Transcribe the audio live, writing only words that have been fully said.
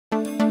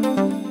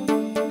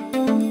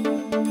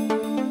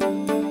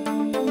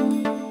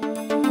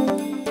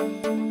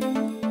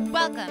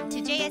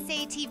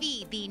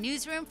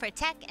for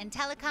tech and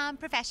telecom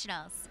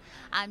professionals.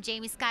 I'm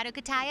Jamie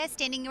Scotto-Kataya,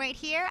 standing right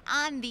here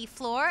on the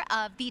floor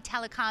of the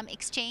Telecom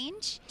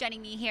Exchange.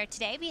 Joining me here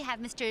today, we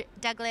have Mr.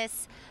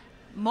 Douglas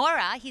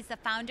Mora. He's the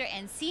founder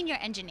and senior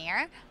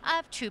engineer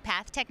of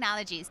TruePath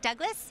Technologies.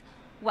 Douglas,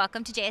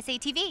 welcome to JSA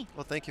TV.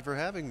 Well, thank you for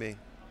having me.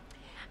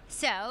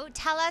 So,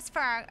 tell us, for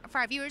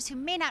our viewers who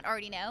may not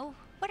already know,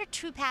 what are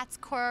TruePath's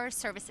core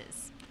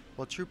services?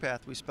 Well,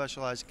 TruePath, we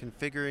specialize in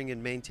configuring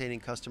and maintaining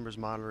customers'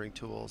 monitoring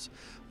tools.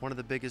 One of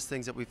the biggest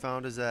things that we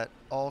found is that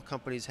all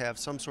companies have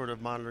some sort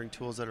of monitoring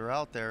tools that are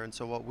out there, and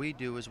so what we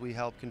do is we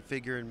help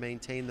configure and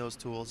maintain those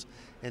tools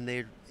in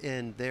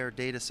their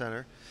data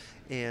center,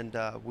 and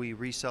we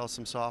resell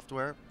some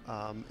software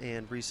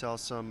and resell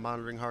some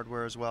monitoring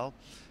hardware as well.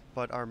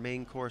 But our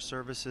main core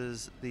service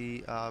is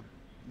the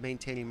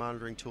maintaining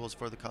monitoring tools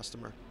for the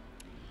customer.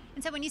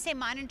 And so when you say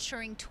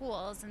monitoring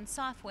tools and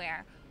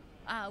software,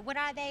 what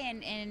are they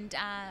and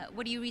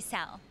what do you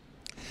resell?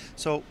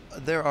 So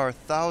there are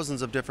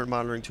thousands of different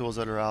monitoring tools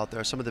that are out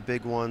there. Some of the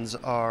big ones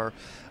are,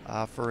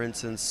 for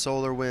instance,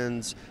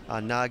 SolarWinds,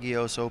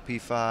 Nagios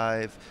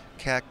OP5,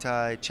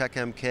 Cacti,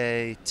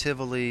 CheckMK,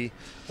 Tivoli,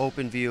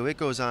 OpenView. It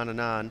goes on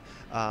and on.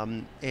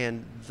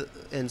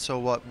 And so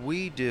what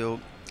we do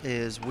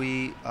is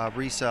we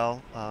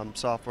resell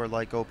software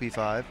like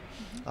OP5,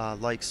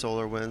 like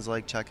SolarWinds,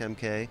 like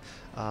CheckMK,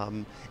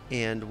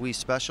 and we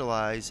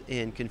specialize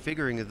in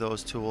configuring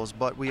those tools,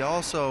 but we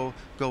also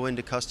go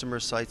into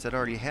customer sites that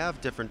already have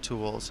different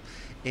tools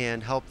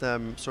and help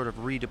them sort of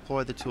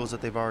redeploy the tools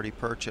that they've already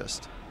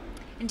purchased.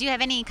 And do you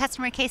have any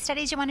customer case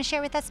studies you want to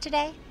share with us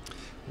today?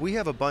 We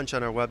have a bunch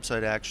on our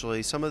website,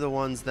 actually. Some of the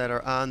ones that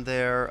are on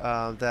there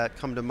that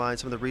come to mind,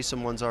 some of the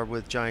recent ones are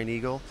with Giant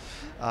Eagle,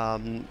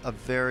 a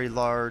very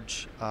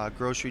large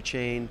grocery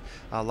chain,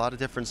 a lot of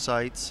different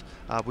sites.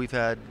 We've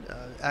had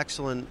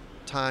excellent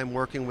time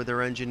working with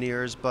their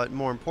engineers, but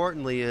more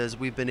importantly is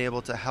we've been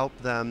able to help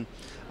them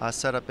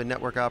set up a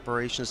network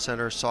operations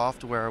center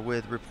software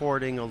with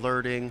reporting,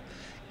 alerting,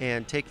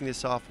 and taking the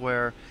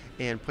software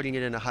and putting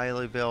it in a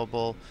highly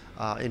available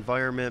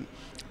environment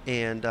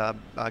and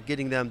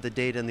getting them the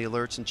data and the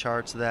alerts and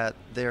charts that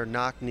their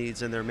NOC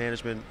needs and their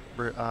management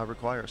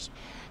requires.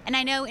 And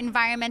I know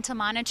environmental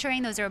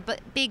monitoring, those are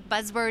big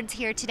buzzwords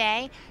here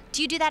today.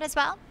 Do you do that as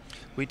well?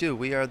 We do.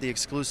 We are the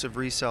exclusive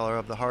reseller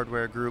of the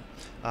hardware group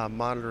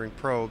monitoring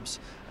probes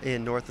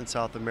in North and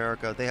South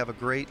America. They have a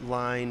great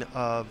line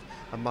of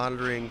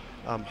monitoring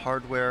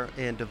hardware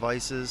and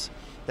devices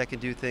that can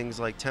do things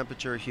like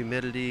temperature,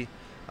 humidity,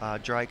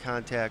 dry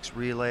contacts,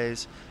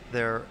 relays.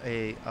 They're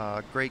a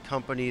great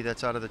company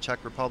that's out of the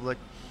Czech Republic,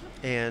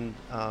 and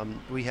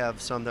we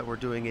have some that we're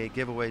doing a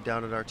giveaway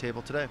down at our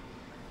table today.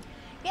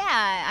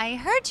 Yeah, I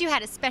heard you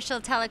had a special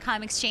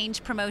Telecom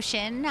Exchange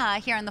promotion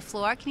here on the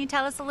floor. Can you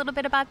tell us a little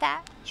bit about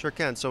that? Sure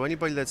can. So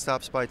anybody that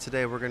stops by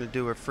today, we're going to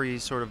do a free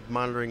sort of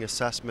monitoring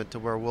assessment to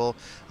where we'll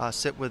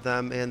sit with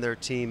them and their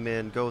team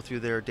and go through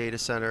their data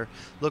center,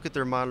 look at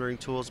their monitoring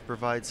tools,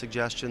 provide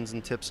suggestions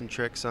and tips and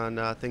tricks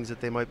on things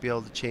that they might be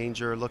able to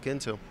change or look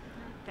into.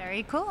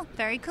 Very cool,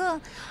 very cool.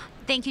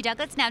 Thank you,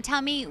 Douglas. Now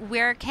tell me,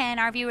 where can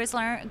our viewers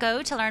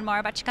go to learn more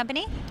about your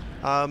company?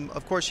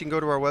 Of course, you can go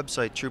to our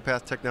website,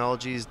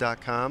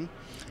 TruePathTechnologies.com,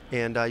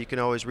 and you can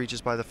always reach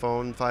us by the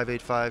phone,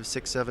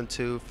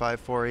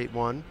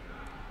 585-672-5481.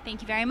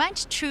 Thank you very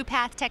much.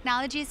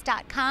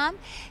 TruePathTechnologies.com.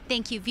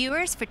 Thank you,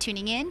 viewers, for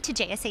tuning in to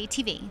JSA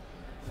TV.